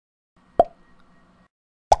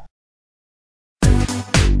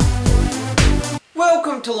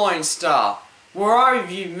Welcome to Lone Star, where I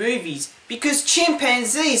review movies because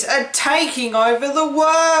chimpanzees are taking over the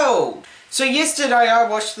world! So yesterday I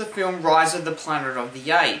watched the film Rise of the Planet of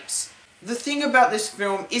the Apes. The thing about this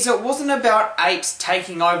film is it wasn't about apes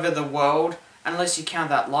taking over the world, unless you count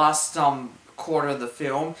that last quarter of the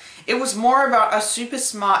film. It was more about a super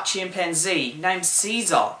smart chimpanzee named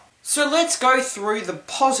Caesar. So let's go through the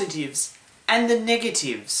positives and the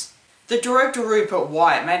negatives. The director Rupert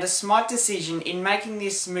Wyatt made a smart decision in making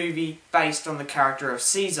this movie based on the character of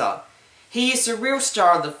Caesar. He is the real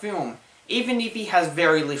star of the film, even if he has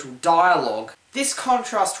very little dialogue. This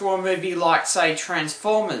contrasts to a movie like, say,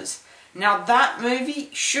 Transformers. Now that movie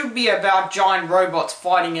should be about giant robots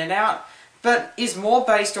fighting it out, but is more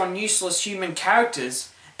based on useless human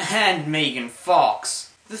characters and Megan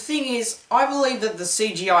Fox. The thing is, I believe that the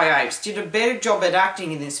CGI apes did a better job at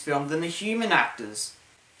acting in this film than the human actors.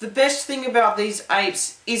 The best thing about these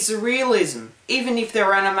apes is the realism, even if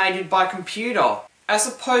they're animated by computer, as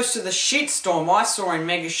opposed to the shitstorm I saw in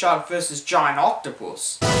Mega Shark vs Giant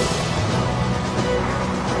Octopus.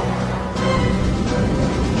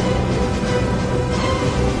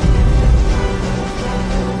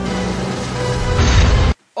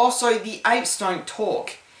 Also, the apes don't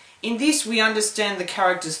talk. In this we understand the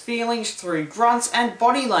character's feelings through grunts and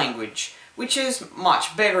body language, which is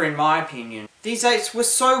much better in my opinion. These apes were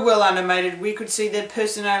so well animated we could see their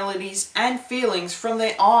personalities and feelings from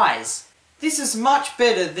their eyes. This is much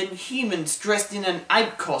better than humans dressed in an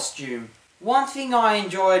ape costume. One thing I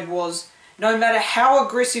enjoyed was, no matter how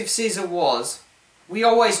aggressive Caesar was, we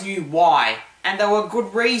always knew why, and there were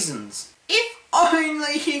good reasons. If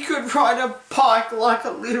only he could ride a bike like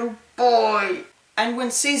a little boy! And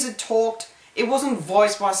when Caesar talked, it wasn't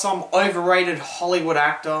voiced by some overrated Hollywood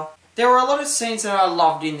actor. There were a lot of scenes that I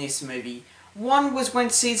loved in this movie. One was when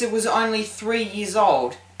Caesar was only 3 years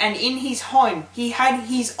old, and in his home he had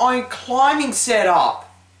his own climbing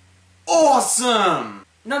setup. Awesome!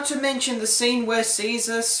 Not to mention the scene where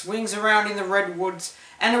Caesar swings around in the redwoods,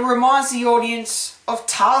 and it reminds the audience of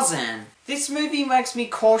Tarzan. This movie makes me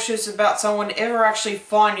cautious about someone ever actually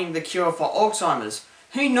finding the cure for Alzheimer's.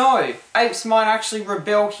 Who knows? Apes might actually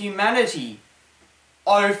rebel humanity.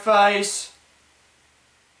 O-face.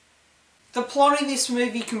 The plot in this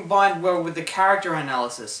movie combined well with the character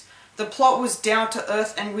analysis. The plot was down to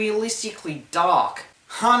earth and realistically dark.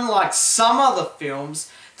 Unlike some other films,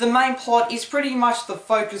 the main plot is pretty much the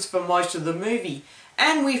focus for most of the movie,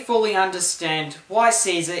 and we fully understand why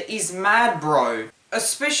Caesar is mad bro.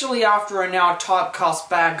 Especially after a now typecast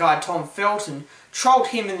bad guy Tom Felton trolled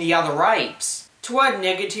him and the other apes. To add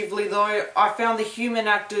negatively though, I found the human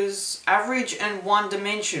actors average and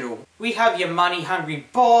one-dimensional. We have your money-hungry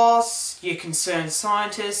boss, your concerned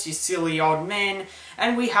scientist, your silly old men,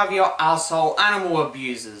 and we have your arsehole animal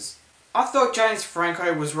abusers. I thought James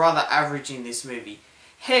Franco was rather average in this movie.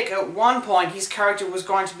 Heck, at one point his character was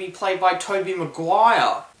going to be played by Tobey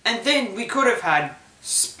Maguire. And then we could have had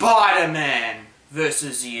Spider-Man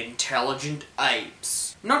versus the intelligent apes.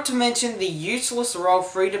 Not to mention the useless role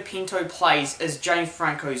Frida Pinto plays as James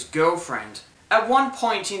Franco's girlfriend. At one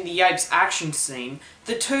point in the apes action scene,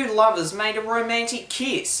 the two lovers made a romantic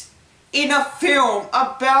kiss. In a film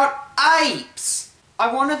about apes!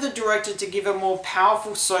 I wanted the director to give a more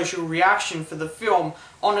powerful social reaction for the film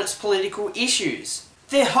on its political issues.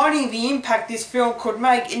 They're hiding the impact this film could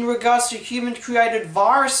make in regards to human-created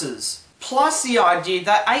viruses. Plus the idea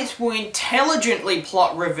that apes will intelligently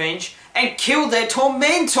plot revenge and kill their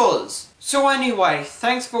tormentors! So anyway,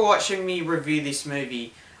 thanks for watching me review this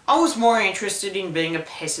movie. I was more interested in being a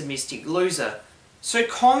pessimistic loser. So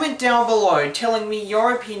comment down below telling me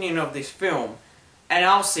your opinion of this film, and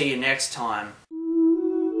I'll see you next time.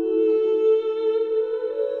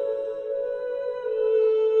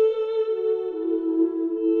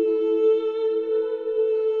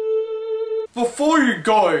 Before you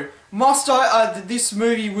go, must I add that this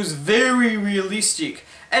movie was very realistic,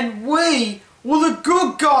 and we were the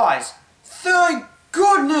good guys! Thank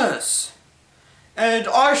goodness! And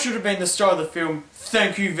I should have been the star of the film.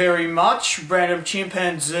 Thank you very much, random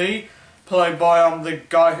chimpanzee, played by the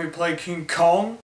guy who played King Kong.